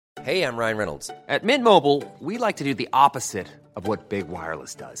Hey, I'm Ryan Reynolds. At Mint Mobile, we like to do the opposite of what Big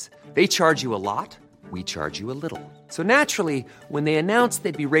Wireless does. They charge you a lot, we charge you a little. So naturally, when they announced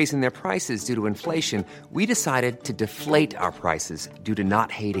they'd be raising their prices due to inflation, we decided to deflate our prices due to not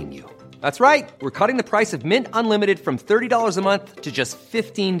hating you. That's right. We're cutting the price of Mint Unlimited from $30 a month to just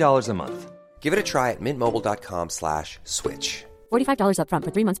 $15 a month. Give it a try at mintmobile.com/switch. $45 up front for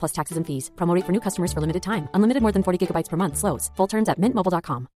 3 months plus taxes and fees. Promo rate for new customers for limited time. Unlimited more than 40 gigabytes per month. Slows full terms at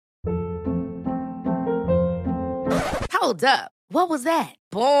mintmobile.com. Hold up. What was that?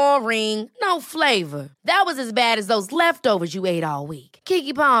 Boring. No flavor. That was as bad as those leftovers you ate all week.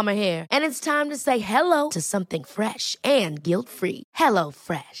 Keke Palmer here, and it's time to say hello to something fresh and guilt-free. Hello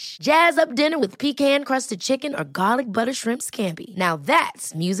Fresh. Jazz up dinner with pecan-crusted chicken or garlic butter shrimp scampi. Now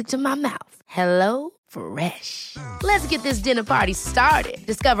that's music to my mouth. Hello Fresh. Let's get this dinner party started.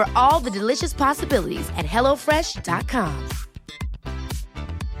 Discover all the delicious possibilities at hellofresh.com.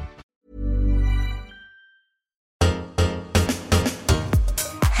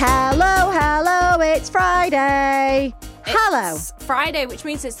 Hello, it's Friday. Hello. It's Friday, which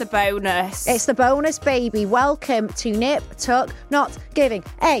means it's the bonus. It's the bonus, baby. Welcome to Nip Tuck Not Giving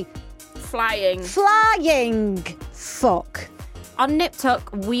a Flying fuck. On Nip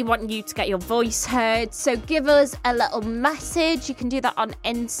Tuck, we want you to get your voice heard, so give us a little message. You can do that on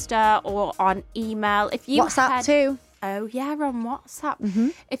Insta or on email. If you WhatsApp too. Oh, yeah, on WhatsApp. Mm-hmm.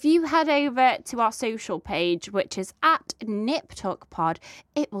 If you head over to our social page, which is at NipTuckPod,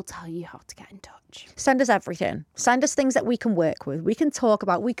 it will tell you how to get in touch. Send us everything. Send us things that we can work with, we can talk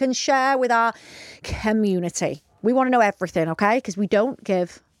about, we can share with our community. We want to know everything, okay? Because we don't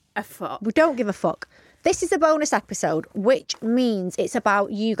give a fuck. We don't give a fuck. This is a bonus episode, which means it's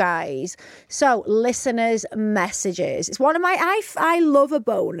about you guys. So, listeners' messages. It's one of my... I love a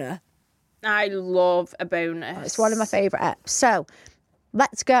boner. I love a bonus. It's one of my favourite apps. So,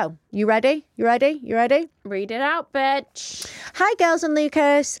 let's go. You ready? Read it out, bitch. Hi, girls and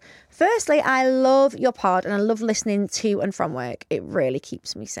Lucas. Firstly, I love your pod and I love listening to and from work. It really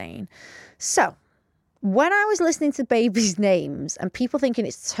keeps me sane. So, when I was listening to babies' names and people thinking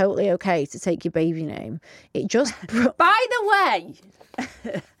it's totally okay to take your baby name, it just... By the way...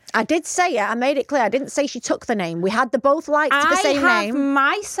 I did say it. I made it clear. I didn't say she took the name. We had the both liked the same name. I have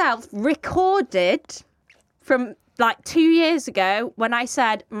myself recorded from like 2 years ago when I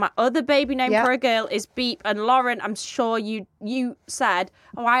said my other baby name for a girl is Beep, and Lauren, I'm sure you said,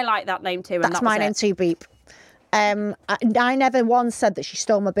 oh, I like that name too. And that's my name too, Beep. I never once said that she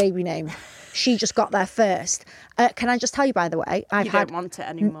stole my baby name. She just got there first. Can I just tell you, by the way, I don't want it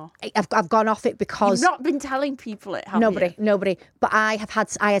anymore. I've gone off it because you've not been telling people it. Have nobody. But I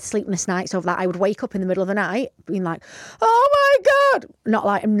had sleepless nights over that. I would wake up in the middle of the night, being like, "Oh my god!" I'm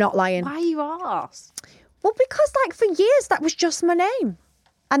not lying. Why you asked? Well, because like for years that was just my name,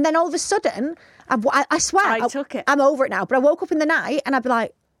 and then all of a sudden, I swear, I took it. I'm over it now. But I woke up in the night and I'd be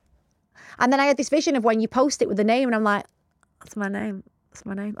like, and then I had this vision of when you post it with the name, and I'm like, "That's my name. That's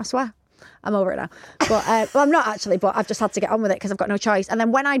my name." I swear. I'm over it now. But well, I'm not actually, but I've just had to get on with it because I've got no choice. And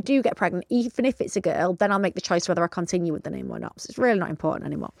then when I do get pregnant, even if it's a girl, then I'll make the choice whether I continue with the name or not. So it's really not important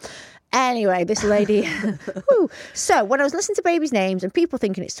anymore. Anyway, this lady. So when I was listening to babies' names and people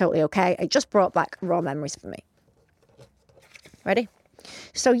thinking it's totally okay, it just brought back raw memories for me. Ready?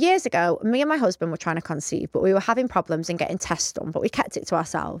 So years ago, me and my husband were trying to conceive, but we were having problems in getting tests done, but we kept it to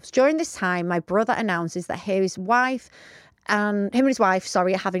ourselves. During this time, my brother announces that him and his wife are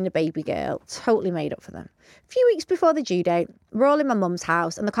having a baby girl. Totally made up for them. A few weeks before the due date, we're all in my mum's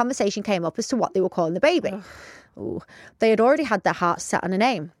house and the conversation came up as to what they were calling the baby. Ooh. They had already had their hearts set on a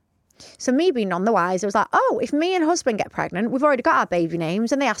name. So me being none the wise, I was like, oh, if me and husband get pregnant, we've already got our baby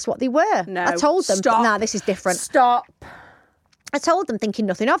names. And they asked what they were. No, I told them, stop. Nah, this is different. Stop. I told them thinking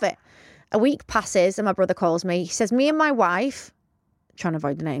nothing of it. A week passes and my brother calls me. He says, me and my wife, trying to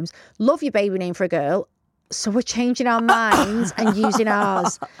avoid the names, love your baby name for a girl. So we're changing our minds and using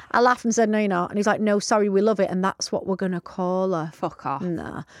ours. I laughed and said, no, you're not. And he's like, no, sorry, we love it. And that's what we're going to call her. Fuck off.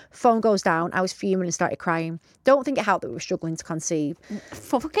 Nah. Phone goes down. I was fuming and started crying. Don't think it helped that we were struggling to conceive.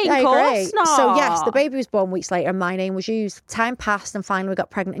 Fucking course not. So yes, the baby was born weeks later and my name was used. Time passed and finally we got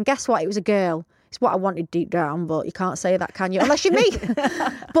pregnant. And guess what? It was a girl. It's what I wanted deep down, but you can't say that, can you? Unless you're me.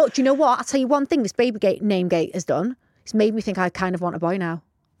 But do you know what? I'll tell you one thing this baby name gate has done. It's made me think I kind of want a boy now.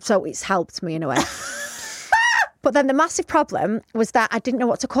 So it's helped me in a way. But then the massive problem was that I didn't know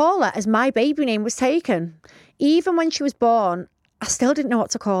what to call her as my baby name was taken. Even when she was born, I still didn't know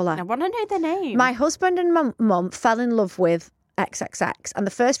what to call her. I want to know the name. My husband and mum fell in love with XXX. And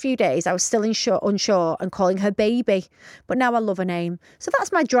the first few days I was still unsure and calling her baby. But now I love her name. So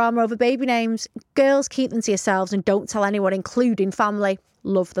that's my drama over baby names. Girls, keep them to yourselves and don't tell anyone, including family.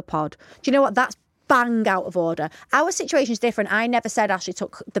 love the pod. Do you know what? That's bang out of order. Our situation's different. I never said Ashley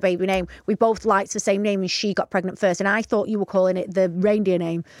took the baby name. We both liked the same name and she got pregnant first. And I thought you were calling it the reindeer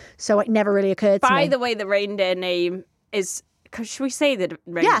name. So it never really occurred to me. By the way, the reindeer name is... Should we say the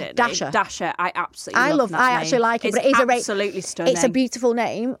reindeer name? Dasher. Dasher. I absolutely love that name. I actually like it. It's but it is absolutely stunning. It's a beautiful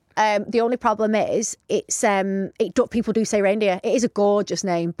name. The only problem is people do say reindeer. It is a gorgeous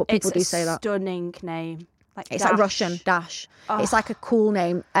name, but people do say that. It's a stunning name. It's like Russian, Dash. Oh. It's like a cool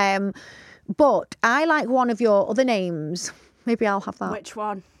name. But I like one of your other names. Maybe I'll have that. Which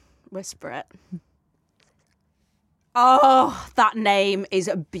one? Whisper it. Oh, that name is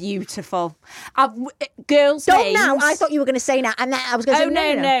beautiful. Girls' Don't names. now. I thought you were going to say that, and then I was going to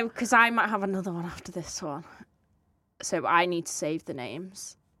say no, because I might have another one after this one. So I need to save the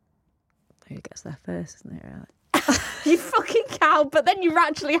names. Who gets there first, isn't it? Really? You fucking cow! But then you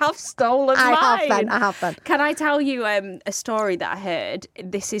actually have stolen mine. I have been. Can I tell you a story that I heard?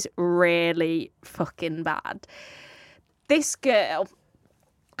 This is really fucking bad. This girl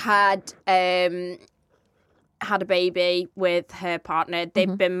had a baby with her partner.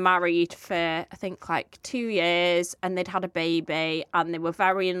 They'd been married for, I think, like 2 years, and they'd had a baby, and they were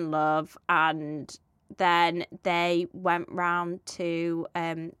very in love. And then they went round to,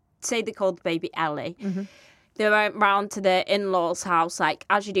 say they called the baby Ellie. Mm-hmm. They went round to the in-laws' house, like,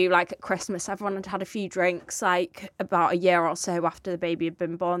 as you do, like, at Christmas. Everyone had had a few drinks, like, about a year or so after the baby had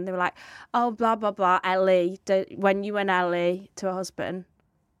been born. They were like, oh, blah, blah, blah, Ellie. When you and Ellie to her husband,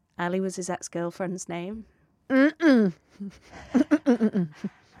 Ellie was his ex-girlfriend's name. It's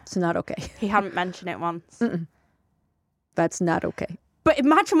not okay. He hadn't mentioned it once. That's not okay. But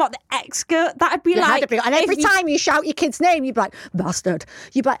imagine what the ex-girl... That'd be like... And every time you shout your kid's name, you'd be like, bastard.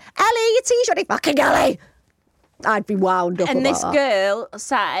 You'd be like, Ellie, your T-shirt, fucking Ellie. I'd be wound up and about this that. girl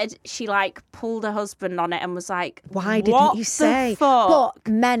said she, like, pulled her husband on it and was like, why didn't you say? Fuck?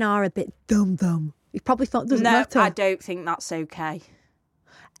 But men are a bit dumb. You probably thought it doesn't matter. No, I don't think that's okay.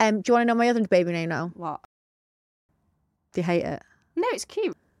 Do you want to know my other baby name now? What? Do you hate it? No, it's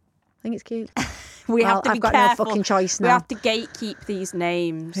cute. I think it's cute. Have to I've be got careful. no fucking choice now. We have to gatekeep these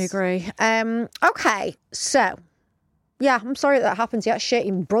names. I agree. Okay, so... Yeah, I'm sorry that happened to you. That shit,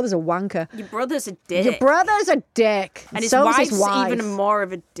 your brother's a wanker. Your brother's a dick. Your brother's a dick. And his so wife's is his wife. even more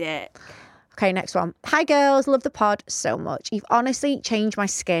of a dick. Okay, next one. Hi, girls. Love the pod so much. You've honestly changed my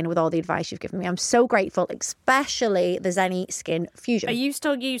skin with all the advice you've given me. I'm so grateful, especially the Zenny Skin Fusion. Are you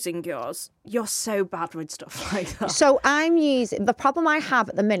still using yours? You're so bad with stuff like that. So I'm using... The problem I have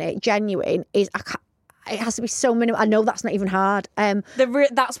at the minute, genuine, is it has to be so minimal. I know that's not even hard.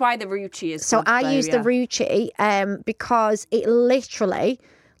 That's why the Ruchi is so good, I use the Ruchi because it literally...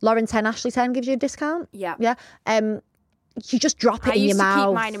 Lauren 10, Ashley 10 gives you a discount. Yeah. Yeah. You just drop it in your mouth. I used to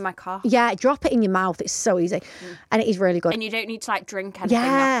keep mine in my car. Yeah, drop it in your mouth. It's so easy. And it is really good. And you don't need to, like, drink anything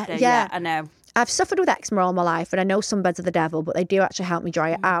after. Yeah, I know. I've suffered with eczema all my life, and I know sunbeds are the devil, but they do actually help me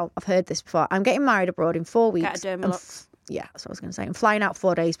dry it out. I've heard this before. I'm getting married abroad in 4 weeks. Get a Dermalux. Yeah, that's what I was going to say. I'm flying out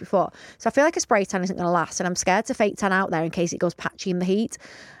 4 days before. So I feel like a spray tan isn't going to last, and I'm scared to fake tan out there in case it goes patchy in the heat.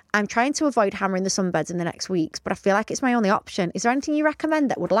 I'm trying to avoid hammering the sunbeds in the next weeks, but I feel like it's my only option. Is there anything you recommend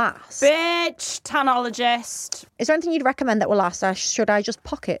that would last? Bitch, tanologist. Is there anything you'd recommend that will last? Or should I just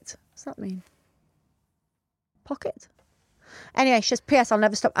pocket? What's that mean? Pocket? Anyway, she says, P.S. I'll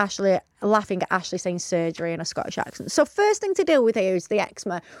never stop laughing at Ashley saying surgery in a Scottish accent. So first thing to deal with here is the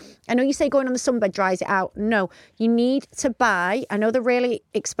eczema. I know you say going on the sunbed dries it out. No, you need to buy, I know they're really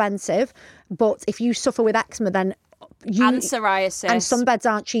expensive, but if you suffer with eczema, then and psoriasis. And sunbeds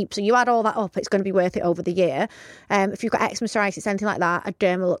aren't cheap, so you add all that up, it's going to be worth it over the year. If you've got eczema, psoriasis, anything like that, a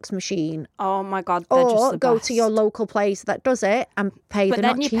Dermalux machine. Oh my God, they're just the go best. to your local place that does it and pay. But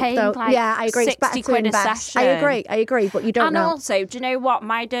they're then not you're cheap paying though. like yeah, I agree. 60 it's better quid to a invest. session. I agree, but you don't and know. And also, do you know what?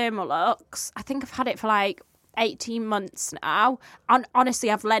 My Dermalux, I think I've had it for like 18 months now, and honestly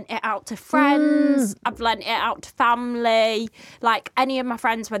I've lent it out to friends, I've lent it out to family, like any of my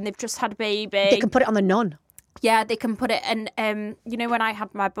friends when they've just had a baby. They can put it on the nun. Yeah, they can put it, and you know when I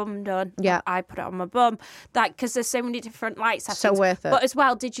had my bum done, yeah, I put it on my bum, like because there's so many different light settings. So worth it. But as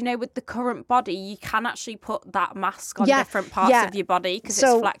well, did you know with the current body, you can actually put that mask on different parts of your body because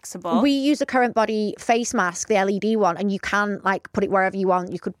it's flexible. We use a current body face mask, the LED one, and you can like put it wherever you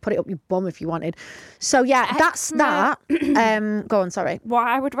want. You could put it up your bum if you wanted. So yeah, that's that. Go on, sorry. What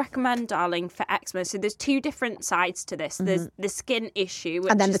I would recommend, darling, for eczema. So there's two different sides to this. There's the skin issue,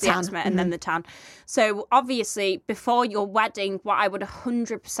 which and then is the eczema, and then the tan. So obviously, before your wedding, what I would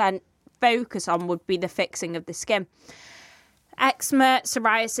 100% focus on would be the fixing of the skin. Eczema,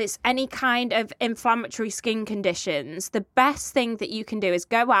 psoriasis, any kind of inflammatory skin conditions, the best thing that you can do is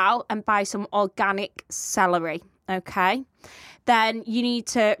go out and buy some organic celery. Okay. Then you need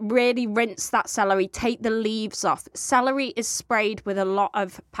to really rinse that celery, take the leaves off. Celery is sprayed with a lot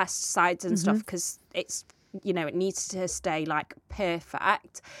of pesticides and stuff because it's, it needs to stay like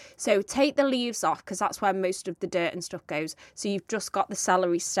perfect. So take the leaves off because that's where most of the dirt and stuff goes. So you've just got the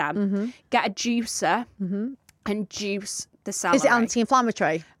celery stem. Get a juicer and juice the celery. Is it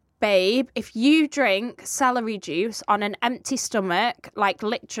anti-inflammatory? Babe, if you drink celery juice on an empty stomach, like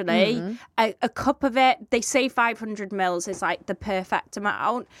literally a cup of it, they say 500 mils is like the perfect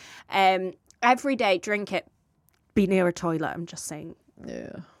amount. Every day, drink it. Be near a toilet, I'm just saying.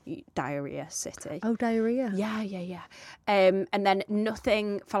 Yeah. Diarrhea city. Oh, diarrhea. Yeah. And then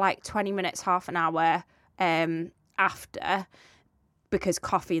nothing for like 20 minutes, half an hour after, because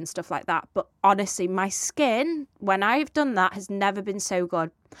coffee and stuff like that. But honestly, my skin, when I've done that, has never been so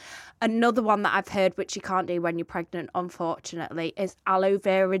good. Another one that I've heard, which you can't do when you're pregnant, unfortunately, is aloe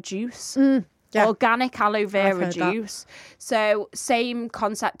vera juice. Yeah. Organic aloe vera juice. So same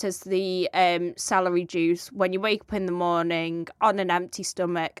concept as the celery juice. When you wake up in the morning on an empty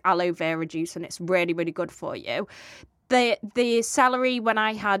stomach, aloe vera juice, and it's really, really good for you. The celery, when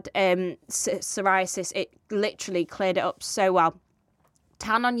I had psoriasis, it literally cleared it up so well.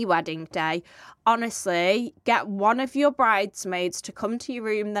 Tan on your wedding day. Honestly, get one of your bridesmaids to come to your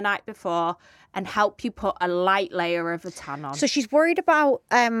room the night before and help you put a light layer of a tan on. So she's worried about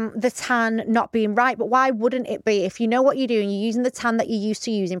the tan not being right, but why wouldn't it be? If you know what you're doing, you're using the tan that you're used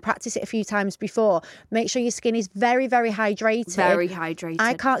to using, practice it a few times before, make sure your skin is very, very hydrated. Very hydrated.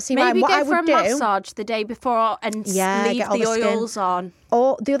 I can't see why. Maybe What go I for would a do, massage the day before and leave get all the the oils on.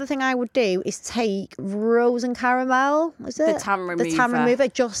 Or the other thing I would do is take rose and caramel, is it? The tan remover. The tan remover,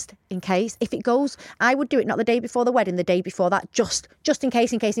 just in case. If it goes, I would do it not the day before the wedding, the day before that, just in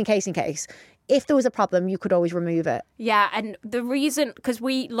case. If there was a problem, you could always remove it. Yeah, and the reason, because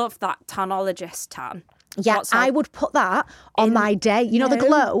we love that tanologist tan. Yeah, I would put that on my day. You know the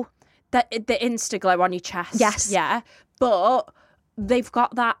glow? The Instaglow on your chest. Yes. Yeah, but they've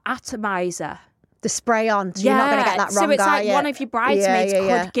got that atomizer. The spray on, so you're not going to get that wrong. So it's like one of your bridesmaids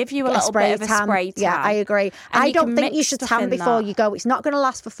could give you a little bit of a spray tan. Yeah, I agree. And I you don't can think you mix should stuff tan in before that. you go. It's not going to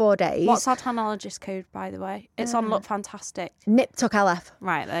last for 4 days. What's our tanologist code, by the way? It's on Look Fantastic. Nip Tuck LF.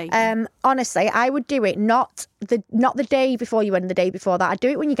 Right, there you go. Honestly, I would do it not the day before you went, the day before that. I'd do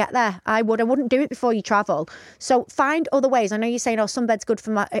it when you get there. I wouldn't do it before you travel. So find other ways. I know you're saying, sunbed's good for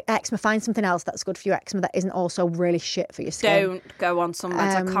my eczema. Find something else that's good for your eczema that isn't also really shit for your skin. Don't go on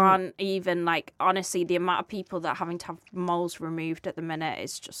sunbeds. I can't even, honestly, the amount of people that are having to have moles removed at the minute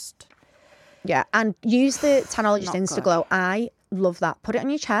is just... Yeah, and use the Tanologist Not Instaglow. I love that. Put it on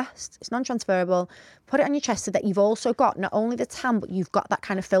your chest. It's non-transferable. Put it on your chest so that you've also got not only the tan, but you've got that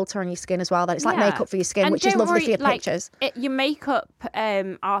kind of filter on your skin as well. That it's like makeup for your skin, And which is don't lovely worry, for your pictures. Your makeup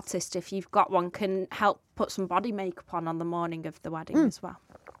artist, if you've got one, can help put some body makeup on the morning of the wedding as well.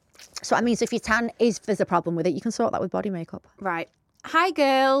 So I mean, so if your tan there's a problem with it, you can sort that with body makeup. Right. Hi,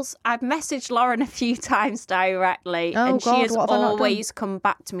 girls. I've messaged Lauren a few times directly, and God, she has what have I not done? always come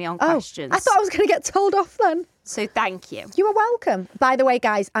back to me on questions. I thought I was going to get told off then. So thank you. You are welcome. By the way,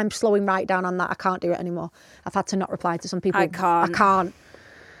 guys, I'm slowing right down on that. I can't do it anymore. I've had to not reply to some people. I can't.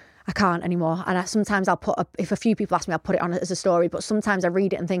 I can't anymore. And sometimes I'll if a few people ask me, I'll put it on as a story. But sometimes I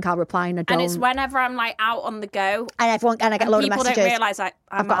read it and think I'll reply and I don't. And it's whenever I'm out on the go. And I get a load of messages. People don't realise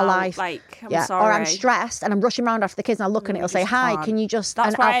I've got a life. I'm sorry. Or I'm stressed and I'm rushing around after the kids and I'll look and it'll say, hi, can't. can you just...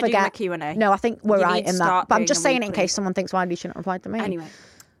 That's and why I'll I do forget. my Q&A. No, I think we're You right need to in that. start But I'm doing just a saying it in weekly. case someone thinks, why you shouldn't reply to me? Anyway,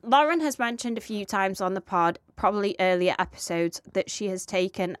 Lauren has mentioned a few times on the pod, probably earlier episodes, that she has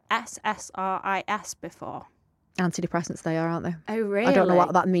taken SSRIs before. Antidepressants they are, aren't they? Oh, really? I don't know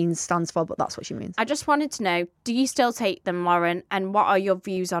what that stands for, but that's what she means. I just wanted to know, do you still take them, Lauren? And what are your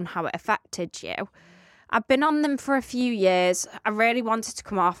views on how it affected you? I've been on them for a few years. I really wanted to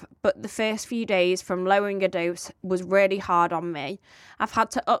come off, but the first few days from lowering a dose was really hard on me. I've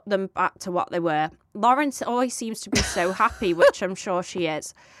had to up them back to what they were. Lauren always seems to be so happy, which I'm sure she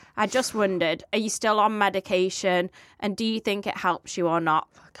is. I just wondered, are you still on medication? And do you think it helps you or not?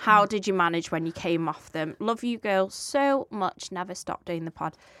 How did you manage when you came off them? Love you girls so much. Never stop doing the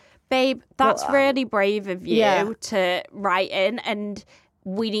pod. Babe, that's really brave of you to write in, and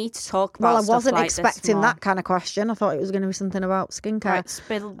we need to talk about Well, I wasn't stuff like this expecting more. that kind of question. I thought it was going to be something about skincare. Right,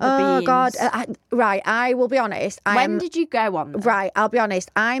 spill the Oh, beans. God. I will be honest. When did you go on them? Right, I'll be honest.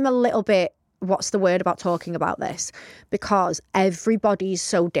 I'm a little bit... What's the word about talking about this? Because everybody's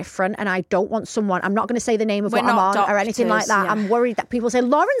so different and I don't want someone... I'm not going to say the name of We're what I'm on not or anything like doctors, that. yeah. I'm worried that people say,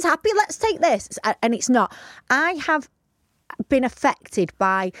 Lauren's happy, let's take this. And it's not. I have been affected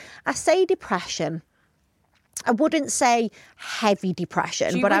by, I say depression, I wouldn't say heavy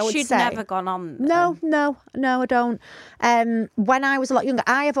depression, Do you but I wish would you'd say never gone on? no, I don't. When I was a lot younger,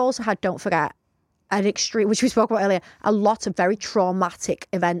 I have also had, don't forget, an extreme, which we spoke about earlier, a lot of very traumatic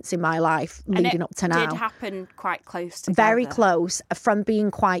events in my life leading up to now. It did happen quite close together. Very close from being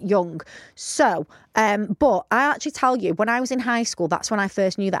quite young. So, but I actually tell you, when I was in high school, that's when I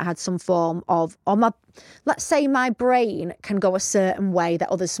first knew that I had some form of, let's say my brain can go a certain way that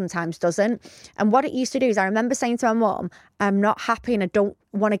others sometimes doesn't. And what it used to do is I remember saying to my mum, I'm not happy and I don't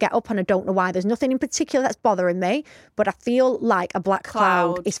want to get up and I don't know why. There's nothing in particular that's bothering me, but I feel like a black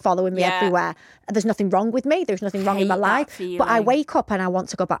cloud is following me everywhere. There's nothing wrong with me. There's nothing wrong in my life. But I wake up and I want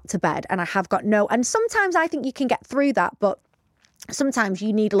to go back to bed and I have got and sometimes I think you can get through that, but sometimes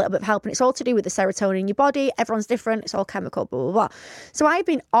you need a little bit of help, and it's all to do with the serotonin in your body. Everyone's different. It's all chemical, blah, blah, blah. So I've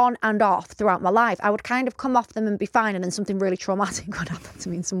been on and off throughout my life. I would kind of come off them and be fine, and then something really traumatic would happen to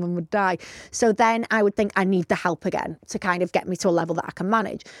me and someone would die. So then I would think I need the help again to kind of get me to a level that I can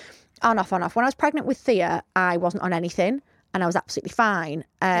manage. On, off, on, off. When I was pregnant with Thea, I wasn't on anything. And I was absolutely fine.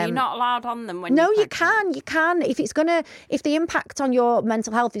 Are you not allowed on them when No, you're you can. You can. If the impact on your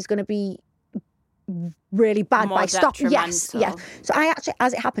mental health is going to be really bad More by stopping. Yes. So I actually,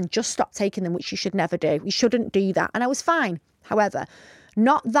 as it happened, just stopped taking them, which you should never do. You shouldn't do that. And I was fine. However,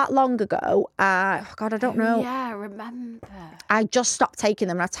 not that long ago, I don't know. Yeah, I remember. I just stopped taking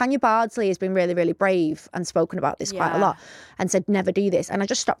them. Now, Tanya Bardsley has been really, really brave and spoken about this quite a lot and said, never do this. And I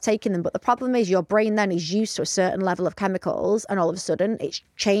just stopped taking them. But the problem is your brain then is used to a certain level of chemicals and all of a sudden it's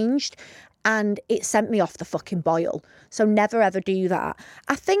changed and it sent me off the fucking boil. So never, ever do that.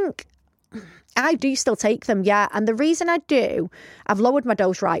 I think I do still take them, yeah. And the reason I do, I've lowered my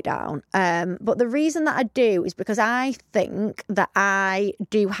dose right down. But the reason that I do is because I think that I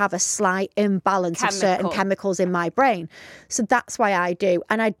do have a slight imbalance of certain chemicals in my brain. So that's why I do.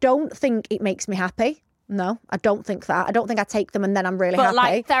 And I don't think it makes me happy. No, I don't think that. I don't think I take them and then I'm really happy. But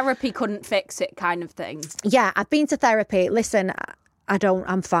like therapy couldn't fix it kind of thing. Yeah, I've been to therapy. Listen,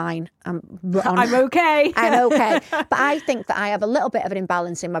 I'm fine. I'm okay. I'm okay. But I think that I have a little bit of an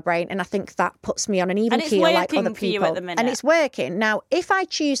imbalance in my brain and I think that puts me on an even keel like other people. For you at the minute. And it's working. Now, if I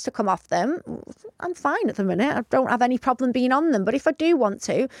choose to come off them, I'm fine at the minute. I don't have any problem being on them. But if I do want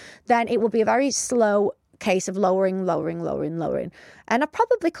to, then it will be a very slow case of lowering. And I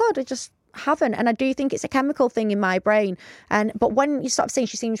probably could. I just haven't. And I do think it's a chemical thing in my brain. But when you stop saying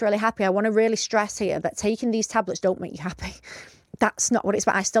she seems really happy, I want to really stress here that taking these tablets don't make you happy. That's not what it's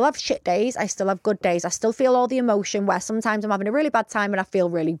about. I still have shit days. I still have good days. I still feel all the emotion where sometimes I'm having a really bad time and I feel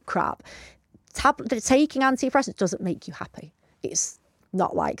really crap. Taking antidepressants doesn't make you happy. It's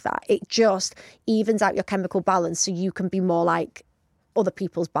not like that. It just evens out your chemical balance so you can be more like other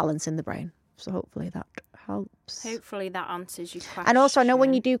people's balance in the brain. So hopefully that helps. Hopefully that answers your question. And also I know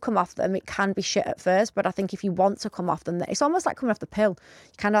when you do come off them, it can be shit at first, but I think if you want to come off them, it's almost like coming off the pill.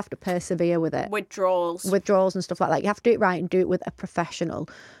 You kind of have to persevere with it. Withdrawals and stuff like that. You have to do it right and do it with a professional.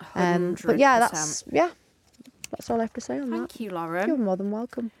 100%. But yeah, that's all I have to say on that. Thank you, Lauren. You're more than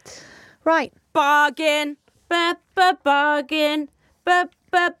welcome. Right. Bargain. Bargain.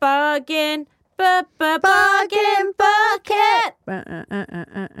 Bargain. Bargain bucket.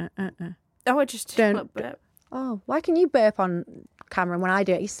 Oh, I just took a little burp. Oh, why can you burp on camera when I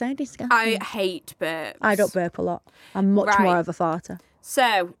do it? You're so disgusting. I hate burps. I don't burp a lot. I'm much more of a farter.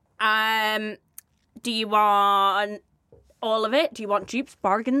 So, do you want all of it? Do you want dupes,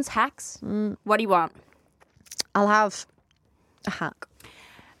 bargains, hacks? What do you want? I'll have a hack.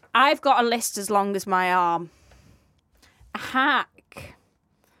 I've got a list as long as my arm. A hack.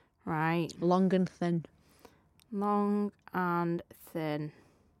 Right. Long and thin. Long and thin.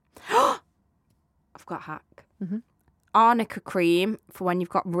 I've got a hack. Mm-hmm. Arnica cream for when you've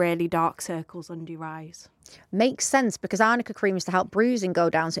got really dark circles under your eyes. Makes sense because arnica cream is to help bruising go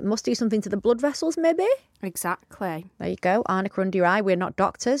down, so it must do something to the blood vessels, maybe? Exactly. There you go. Arnica under your eye. We're not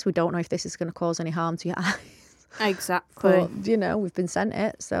doctors. We don't know if this is going to cause any harm to your eyes. Exactly. But, we've been sent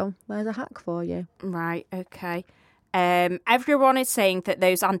it, so there's a hack for you. Right, okay. Everyone is saying that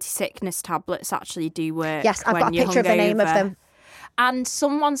those anti-sickness tablets actually do work. Yes, I've got a picture of the name of them. And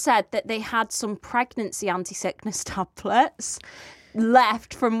someone said that they had some pregnancy anti-sickness tablets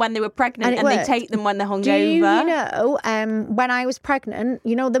left from when they were pregnant and they take them when they're hungover. Do you know, when I was pregnant, the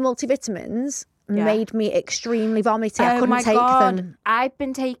multivitamins made me extremely vomity. I couldn't take them. I've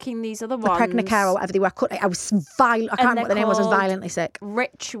been taking these other ones. The Pregnacare or whatever they were. I was violent. I can't remember what the name was. I was violently sick.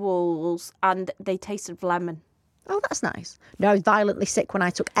 Rituals, and they tasted of lemon. Oh, that's nice. No, I was violently sick when I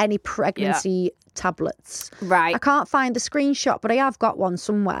took any pregnancy tablets. Right. I can't find the screenshot, but I have got one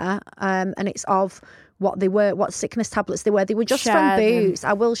somewhere, and it's of what they were, what sickness tablets they were. They were just from Boots.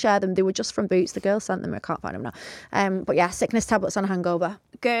 I will share them. They were just from Boots. The girl sent them. I can't find them now. But yeah, sickness tablets on hangover.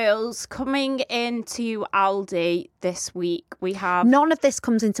 Girls, coming into Aldi this week, we have... None of this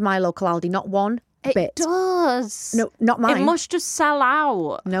comes into my local Aldi. Not one bit. It does. No, not mine. It must just sell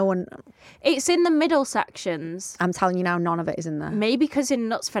out. No one... It's in the middle sections. I'm telling you now, none of it is in there. Maybe because in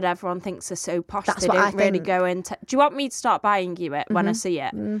Knutsford everyone thinks they're so posh. That's they what don't I really think. go into... Do you want me to start buying you it when I see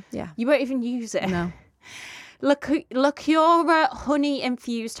it? Yeah. You won't even use it. No. Lacura honey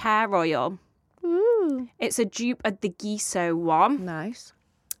infused hair oil. Ooh. It's a dupe of the Giso one. Nice.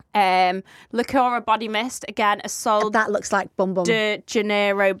 Lacura body mist, again, a Sol That looks like Bum Bum. de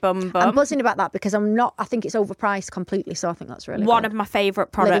Janeiro Bum Bum. I'm buzzing about that because I think it's overpriced completely, so I think that's really One good. of my favourite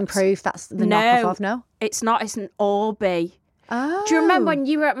Living products. Proof, that's the knockoff of, no? It's not, it's an Orbi. Oh. Do you remember when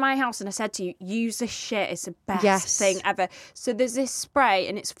you were at my house and I said to you, use this shit, it's the best Yes. thing ever. So there's this spray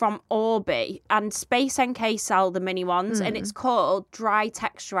and it's from Orbi and Space NK sell the mini ones and it's called Dry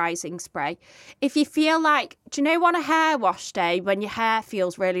Texturizing Spray. If you feel like, do you know on a hair wash day when your hair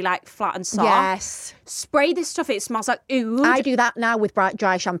feels really like flat and soft? Yes. Spray this stuff, it smells like oud. I do that now with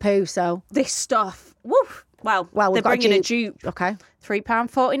dry shampoo, so... This stuff, woo. Well, Well, they're we've got bringing a dupe. Okay.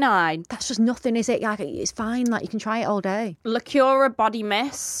 £3.49. That's just nothing, is it? Like, it's fine. Like, you can try it all day. Lacura body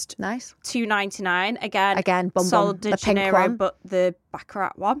mist, Nice. $2.99. Again, Bum Sol Bum, de the pink Janeiro, one. but the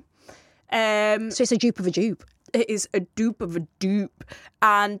Baccarat one. So it's a dupe of a dupe. It is a dupe of a dupe.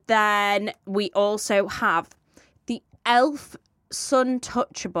 And then we also have the Elf Sun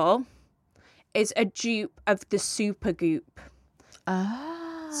Touchable is a dupe of the Super Goop.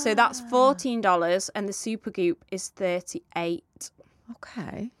 So that's $14 and the Super Goop is $38.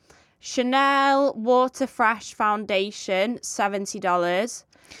 Okay. Chanel Water Fresh Foundation, $70.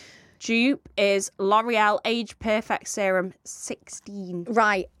 Dupe is L'Oreal Age Perfect Serum, $16.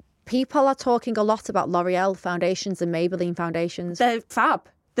 Right. People are talking a lot about L'Oreal foundations and Maybelline foundations. They're fab.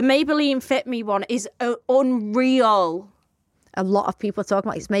 The Maybelline Fit Me one is unreal. A lot of people are talking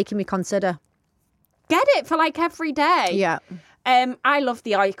about it. It's making me consider. Get it for like every day. Yeah. I love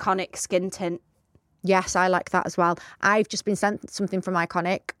the Iconic skin tint. Yes, I like that as well. I've just been sent something from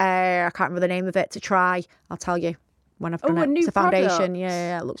Iconic. I can't remember the name of it to try. I'll tell you when I've done it. A new It's a foundation. product?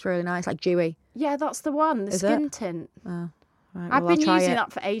 Yeah, it looks really nice, like dewy. Yeah, that's the one. The Is skin it? tint. Right, I've well, been I'll try using it.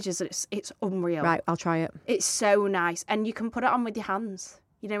 that for ages. And it's unreal. Right, I'll try it. It's so nice. And you can put it on with your hands,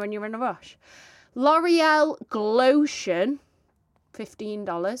 you know, when you're in a rush. L'Oreal Glotion,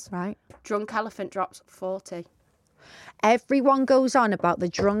 $15. Right. Drunk Elephant Drops, $40. Everyone goes on about the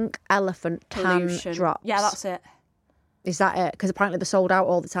Drunk Elephant tan Pollution. drops. Yeah, that's it. Is that it? Because apparently they're sold out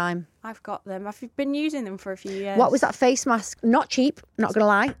all the time. I've got them. I've been using them for a few years. What was that face mask? Not cheap, not going to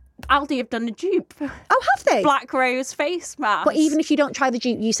lie. Aldi have done a dupe. Oh, have they? Black Rose face mask. But even if you don't try the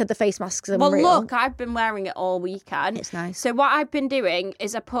dupe, you said the face masks are Well, unreal. look, I've been wearing it all weekend. It's nice. So what I've been doing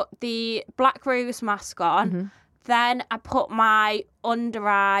is I put the Black Rose mask on, Mm-hmm. then I put my under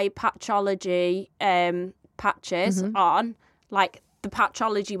eye Patchology patches Mm-hmm. on. Like the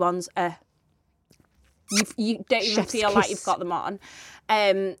Patchology ones are... You don't even Chef's feel like kiss. you've got them on.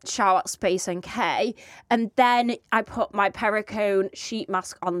 Shout out Space NK. And then I put my Perricone sheet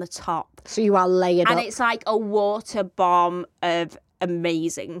mask on the top. So you are layered And up. it's like a water bomb of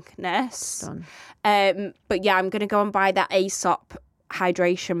amazingness. Done. But yeah, I'm going to go and buy that Aesop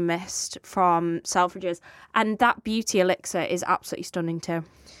hydration mist from Selfridges. And that beauty elixir is absolutely stunning too.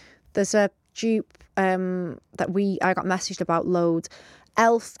 There's a dupe that I got messaged about loads.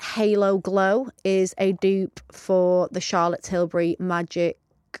 Elf Halo Glow is a dupe for the Charlotte Tilbury Magic.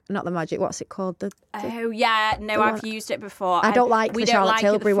 Not the Magic, what's it called? Oh yeah, no, I've used it before. I don't like we the don't Charlotte like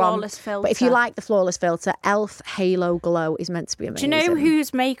Tilbury the one. flawless filter. But if you like the flawless filter, Elf Halo Glow is meant to be Do amazing. you know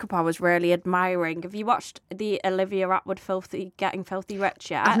whose makeup I was really admiring? Have you watched the Olivia Atwood Getting Filthy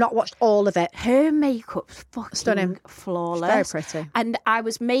Rich yet? I've not watched all of it. Her makeup's fucking Stunning. flawless. Very pretty. And I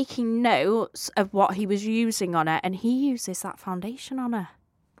was making notes of what he was using on her, and he uses that foundation on her.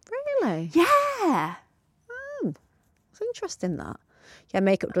 Really? Yeah. It's interesting that. Yeah,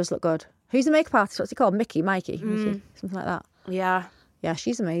 makeup does look good. Who's the makeup artist? What's he called? Mikey? Mikey? Something like that. Yeah. Yeah,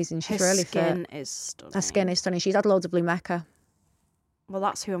 she's amazing. She's Her really skin fit. is stunning. Her skin is stunning. She's had loads of blue Mecca. Well,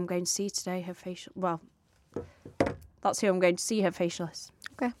 that's who I'm going to see today, her facial... Well, that's who I'm going to see, her facialist.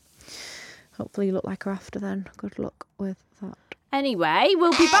 Okay. Hopefully you look like her after then. Good luck with that. Anyway,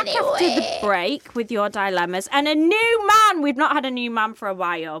 we'll be back after the break with your dilemmas. And a new man! We've not had a new man for a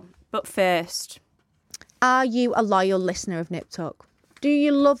while. But first... Are you a loyal listener of Nip Talk? Do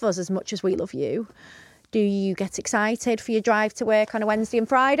you love us as much as we love you? Do you get excited for your drive to work on a Wednesday and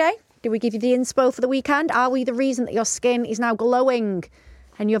Friday? Do we give you the inspo for the weekend? Are we the reason that your skin is now glowing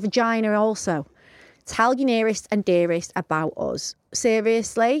and your vagina also? Tell your nearest and dearest about us.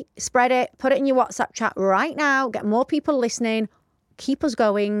 Seriously, spread it. Put it in your WhatsApp chat right now. Get more people listening. Keep us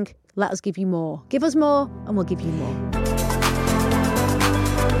going. Let us give you more. Give us more and we'll give you more.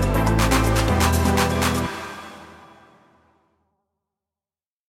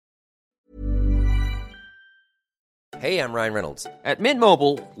 Hey, I'm Ryan Reynolds. At Mint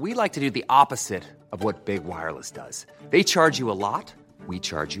Mobile, we like to do the opposite of what Big Wireless does. They charge you a lot, we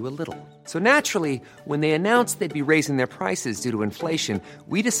charge you a little. So naturally, when they announced they'd be raising their prices due to inflation,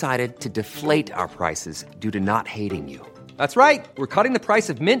 we decided to deflate our prices due to not hating you. That's right. We're cutting the price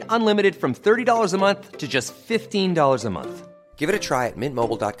of Mint Unlimited from $30 a month to just $15 a month. Give it a try at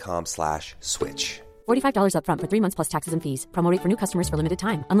mintmobile.com/switch. $45 up front for 3 months plus taxes and fees. Promo rate for new customers for limited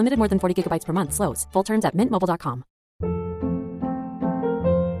time. Unlimited more than 40 gigabytes per month. Slows full terms at mintmobile.com.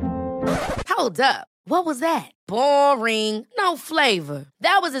 Hold up. What was that? Boring. No flavor.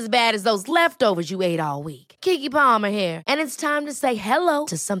 That was as bad as those leftovers you ate all week. Keke Palmer here, and it's time to say hello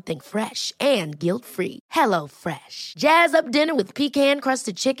to something fresh and guilt-free. Hello Fresh. Jazz up dinner with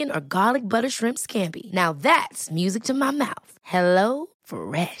pecan-crusted chicken or garlic butter shrimp scampi. Now that's music to my mouth. Hello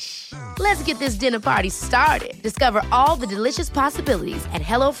Fresh. Let's get this dinner party started. Discover all the delicious possibilities at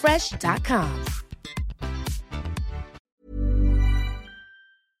hellofresh.com.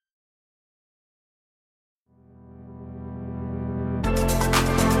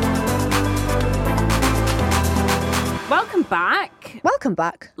 Welcome back. Welcome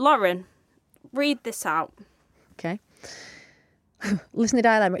back. Lauren, read this out. Okay. Listener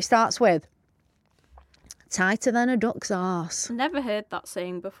dilemma. It starts with tighter than a duck's arse. Never heard that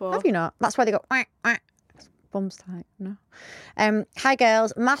saying before. Have you not? That's why they go quack, quack. Bum's tight. No. Hi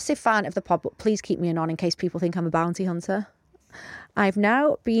girls, massive fan of the pod, but please keep me anon in case people think I'm a bounty hunter. I've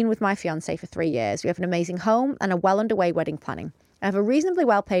now been with my fiance for 3 years. We have an amazing home and a well underway wedding planning. I have a reasonably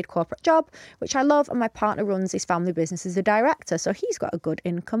well-paid corporate job, which I love, and my partner runs his family business as a director, so he's got a good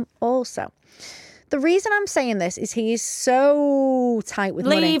income also. The reason I'm saying this is he is so tight with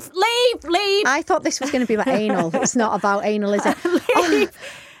money. Leave. I thought this was going to be about anal. It's not about anal, is it? Leave.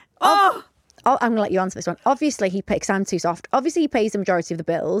 Oh, I'm going to let you answer this one. Obviously, because I'm too soft. Obviously, he pays the majority of the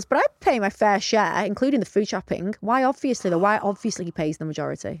bills, but I pay my fair share, including the food shopping. Why obviously, though? Why obviously he pays the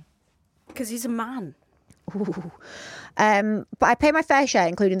majority? because he's a man. Ooh. But I pay my fair share,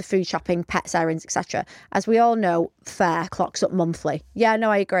 including the food shopping, pets, errands, etc. As we all know, fare clocks up monthly. Yeah,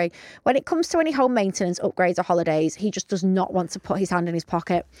 no, I agree. When it comes to any home maintenance, upgrades or holidays, he just does not want to put his hand in his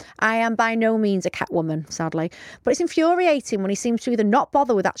pocket. I am by no means a cat woman, sadly. But it's infuriating when he seems to either not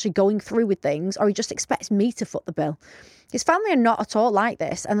bother with actually going through with things or he just expects me to foot the bill. His family are not at all like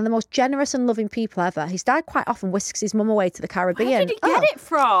this, and they're the most generous and loving people ever. His dad quite often whisks his mum away to the Caribbean. Where did he get it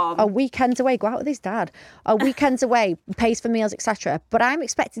from? A weekend away, go out with his dad. A weekend away, pays for meals, etc. But I'm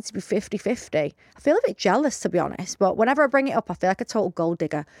expected to be 50-50. I feel a bit jealous, to be honest, but whenever I bring it up, I feel like a total gold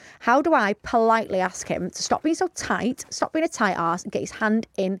digger. How do I politely ask him to stop being so tight, stop being a tight arse, and get his hand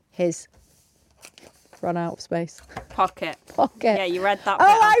in his... Run out of space. Pocket. Yeah, you read that bit.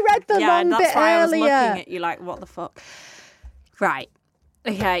 Oh, I read the long bit earlier. that's why I was looking at you like, what the fuck? Right.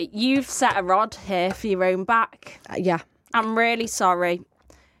 Okay, you've set a rod here for your own back. Yeah. I'm really sorry.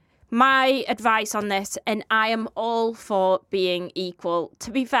 My advice on this, and I am all for being equal. To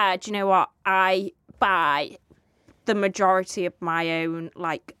be fair, do you know what? I buy the majority of my own,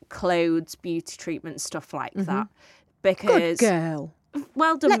 like, clothes, beauty treatment, stuff like that. Because... Good girl.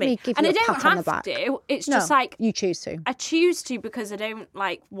 Well done, Let me give and you I a don't pat on the have back. to. It's No, just like you choose to. I choose to because I don't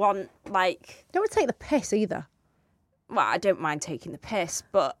like want like. Don't want to take the piss either. Well, I don't mind taking the piss,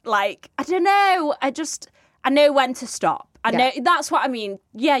 but like I don't know. I know when to stop. I know that's what I mean.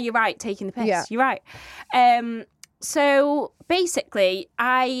 Yeah, you're right. Taking the piss. Yeah. You're right. So basically,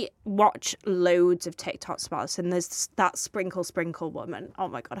 I watch loads of TikTok spots, and there's that Sprinkle woman. Oh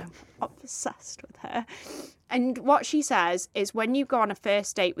my God, I'm obsessed with her. And what she says is when you go on a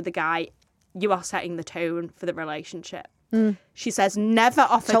first date with a guy, you are setting the tone for the relationship. She says never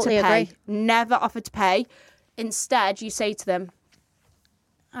offer Totally to pay. agree. Never offer to pay. Instead, you say to them,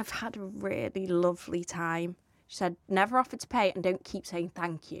 I've had a really lovely time. She said, never offer to pay and don't keep saying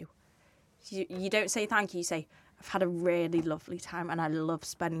thank you. You don't say thank you, you say, I've had a really lovely time and I love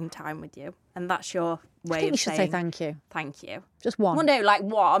spending time with you. And that's your way I think of you should saying say thank you. Thank you. Just one. Well, no, like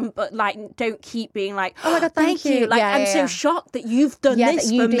one, but like don't keep being like, Oh my God, thank you. Like, Yeah, I'm yeah, so yeah. shocked that you've done this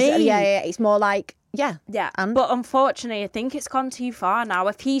that you for do- me. Yeah. It's more like, yeah. And? But unfortunately, I think it's gone too far now.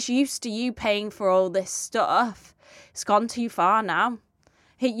 If he's used to you paying for all this stuff, it's gone too far now.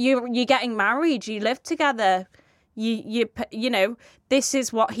 You're getting married. You live together. You know, this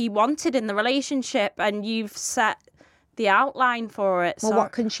is what he wanted in the relationship, and you've set the outline for it. Well, so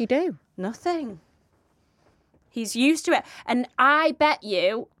what can she do? nothing. He's used to it. And I bet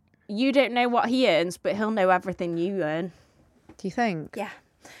you don't know what he earns, but he'll know everything you earn. Do you think? Yeah.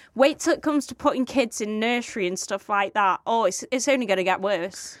 Wait till it comes to putting kids in nursery and stuff like that. Oh, it's only going to get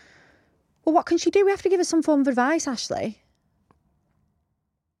worse. Well, what can she do? We have to give her some form of advice, Ashley.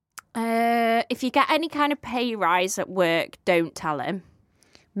 If you get any kind of pay rise at work, don't tell him.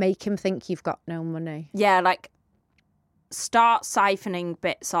 Make him think you've got no money. Yeah, like start siphoning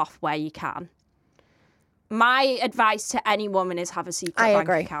bits off where you can. My advice to any woman is have a secret bank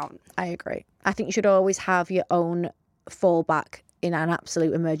account. I agree. I think you should always have your own fallback in an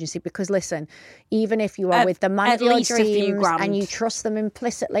absolute emergency, because listen, even if you are with the man of your dreams and you trust them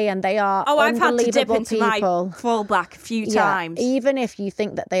implicitly and they are I've had to dip unbelievable into people, my fallback a few times. Even if you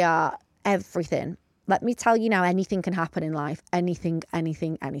think that they are everything, let me tell you now, anything can happen in life. Anything.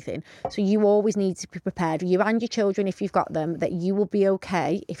 So you always need to be prepared, you and your children, if you've got them, that you will be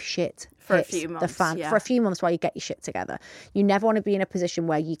okay if shit for hits a few months, the fan. yeah. For a few months while you get your shit together. You never want to be in a position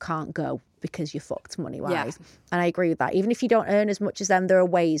where you can't go because you're fucked money-wise. Yeah. And I agree with that. Even if you don't earn as much as them, there are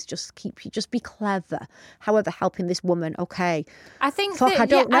ways. Just be clever. However, helping this woman, okay. I think I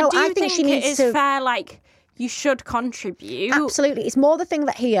don't know. I think she needs it is to... fair, like, you should contribute. Absolutely. It's more the thing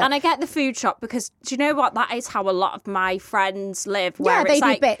that here... And I get the food shop because, do you know what? That is how a lot of my friends live. Where yeah, they it's do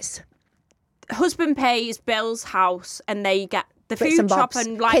like, bits. Husband pays, bills house, and they get the Bits food and shop bobs.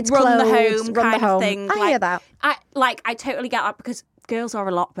 and like Kids run the clothes, home run kind the of home. thing. I hear that. I totally get that because girls are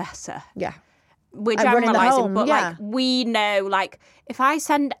a lot better. Yeah. We're And running the generalising, home, but yeah. like we know, like if I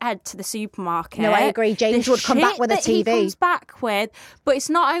send Ed to the supermarket, No, I agree. James the would come back shit with a that he TV. comes back with, but it's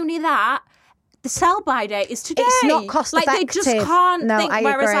not only that. The sell-by date is today. It's not cost like, effective. They just can't No, think. I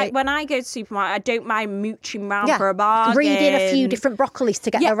Whereas, agree. like when I go to the supermarket, I don't mind mooching around for a bargain. Reading a few different broccolis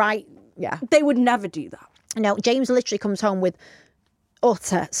to get the right. Yeah, they would never do that. No, James literally comes home with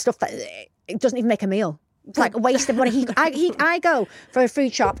utter stuff that it doesn't even make a meal. It's like a waste of money. I go for a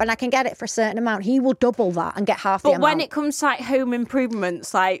food shop and I can get it for a certain amount. He will double that and get half the amount. But when it comes to like home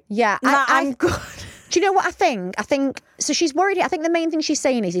improvements, like I'm good. Do you know what I think? I think so. She's worried. I think the main thing she's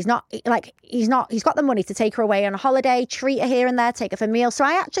saying is he's got the money to take her away on a holiday, treat her here and there, take her for meals. So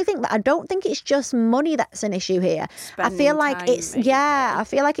I actually think that I don't think it's just money that's an issue here. Spending I feel like time, it's maybe. I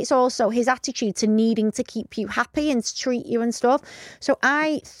feel like it's also his attitude to needing to keep you happy and to treat you and stuff. So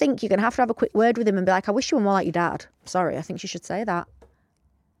I think you're gonna have to have a quick word with him and be like, I wish you were more like your dad. Sorry, I think she should say that.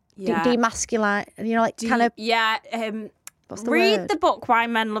 Yeah. Demasculate, kind of. Yeah. What's the Read word? the book Why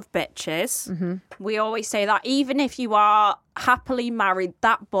Men Love Bitches. Mm-hmm. We always say that even if you are happily married,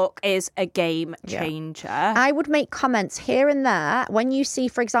 that book is a game changer. I would make comments here and there when you see,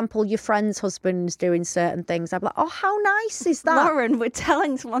 for example, your friend's husband's doing certain things. I'm like, oh, how nice is that? Lauren, we're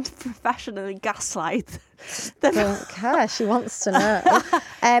telling someone to professionally gaslight them. I don't care. She wants to know.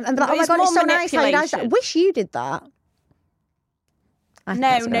 And be like, oh my It's God, it's more so nice how you does that. manipulation. Wish you did that. I think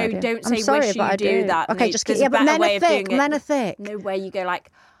that's a good idea. Don't I'm say sorry, wish but I you do that. Okay, No, just there's yeah, a but better men way are of doing thick. it. Men are thick. No, where you go like,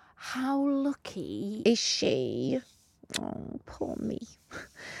 how lucky Is she? Oh, poor me.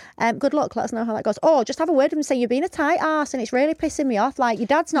 Good luck. Let us know how that goes. Or just have a word with him and say, you're being a tight arse and it's really pissing me off. Like, your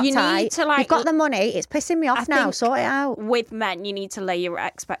dad's not You need tight. to, like, You've got the money. It's pissing me off now. think Sort it out. with men, you need to lay your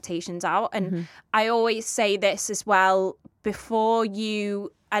expectations out. And I always say this as well before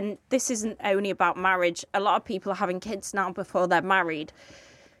you, and this isn't only about marriage, a lot of people are having kids now before they're married.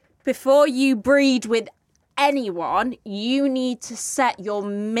 Before you breed with anyone, you need to set your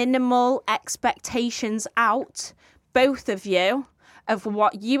minimal expectations out, both of you, of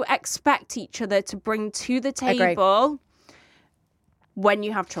what you expect each other to bring to the table when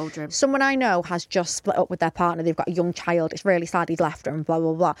you have children. Someone I know has just split up with their partner. They've got a young child. It's really sad he's left her and blah,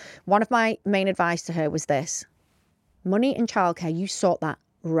 blah, blah. One of my main advice to her was this. Money and childcare, you sort that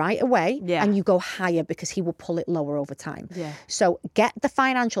right away and you go higher because he will pull it lower over time. Yeah. So get the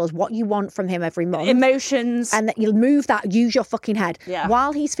financials, what you want from him every month. Emotions. And that you'll move that, use your fucking head. Yeah.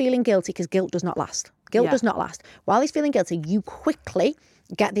 While he's feeling guilty, because guilt does not last. Guilt does not last. While he's feeling guilty, you quickly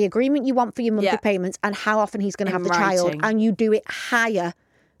get the agreement you want for your monthly payments and how often he's going to have the child. And you do it higher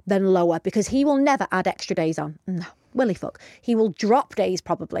than lower because he will never add extra days on. No. Will he fuck? He will drop days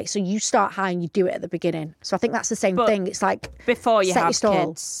probably. So you start high and you do it at the beginning. So I think that's the same thing. It's like before you set have your stall.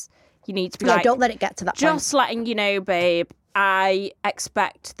 Kids, you need to be like, don't let it get to that just letting you know, babe, I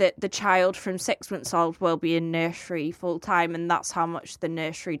expect that the child from 6 months old will be in nursery full time, and that's how much the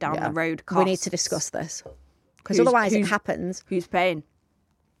nursery down the road costs. We need to discuss this because otherwise it happens. Who's paying?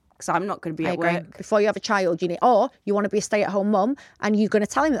 Because I'm not going to be at work. Before you have a child, you need, or you want to be a stay-at-home mum, and you're going to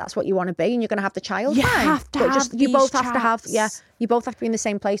tell him that's what you want to be, and you're going to have the child. You fine. have to but have you both these have to have, chats. you both have to be in the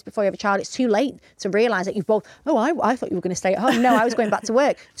same place before you have a child. It's too late to realise that you've both. Oh, I thought you were going to stay at home. No, I was going back to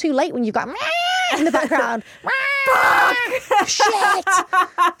work. Too late when you've got in the background. Shit.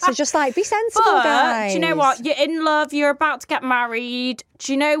 So just like, be sensible, guys. Do you know what? You're in love. You're about to get married.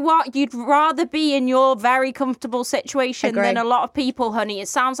 Do you know what? You'd rather be in your very comfortable situation than a lot of people, honey. It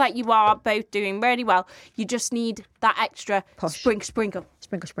sounds like you are both doing really well. You just need that extra sprinkle.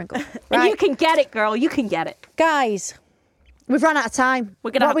 Sprinkle. Right. And you can get it, girl. You can get it. Guys, we've run out of time.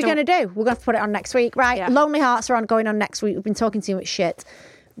 What are we going to do? We're going to put it on next week, right? Yeah. Lonely Hearts are going on next week. We've been talking too much shit.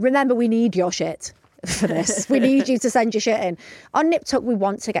 Remember, we need your shit for this. We need you to send your shit in. On Nip Tuck, we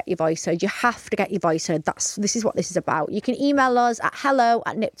want to get your voice heard. You have to get your voice heard. This is what this is about. You can email us at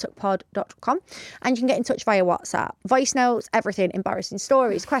hello@niptuckpod.com and you can get in touch via WhatsApp. Voice notes, everything, embarrassing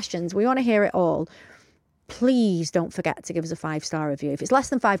stories, questions. We want to hear it all. Please don't forget to give us a 5-star review. If it's less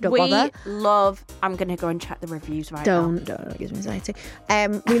than 5, don't bother. I'm going to go and check the reviews right now. Don't. It gives me anxiety.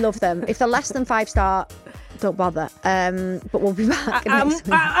 We love them. If they're less than 5-star, don't bother. But we'll be back next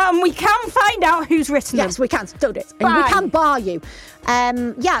week. We can find out who's written them. Yes, we can. Do it. And we can bar you.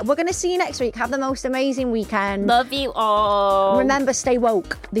 We're going to see you next week. Have the most amazing weekend. Love you all. Remember, stay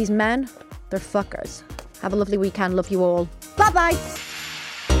woke. These men, they're fuckers. Have a lovely weekend. Love you all. Bye-bye.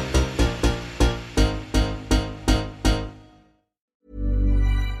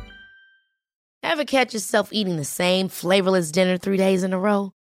 Ever catch yourself eating the same flavorless dinner 3 days in a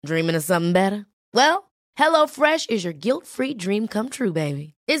row? Dreaming of something better? Well, HelloFresh is your guilt-free dream come true,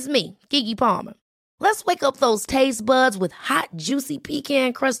 baby. It's me, Keke Palmer. Let's wake up those taste buds with hot, juicy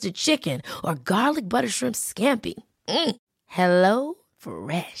pecan-crusted chicken or garlic butter shrimp scampi.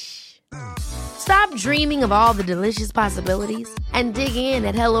 HelloFresh. Stop dreaming of all the delicious possibilities and dig in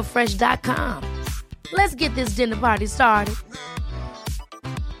at HelloFresh.com. Let's get this dinner party started.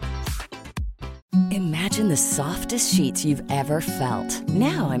 Imagine the softest sheets you've ever felt.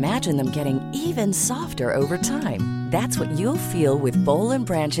 Now imagine them getting even softer over time. That's what you'll feel with Boll &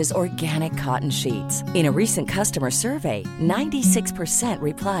 Branch's organic cotton sheets. In a recent customer survey, 96%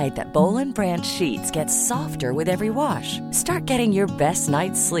 replied that Boll & Branch sheets get softer with every wash. Start getting your best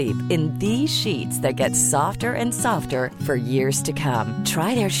night's sleep in these sheets that get softer and softer for years to come.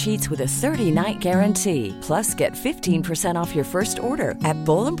 Try their sheets with a 30-night guarantee. Plus, get 15% off your first order at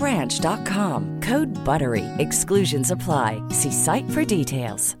bollandbranch.com. Code BUTTERY. Exclusions apply. See site for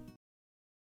details.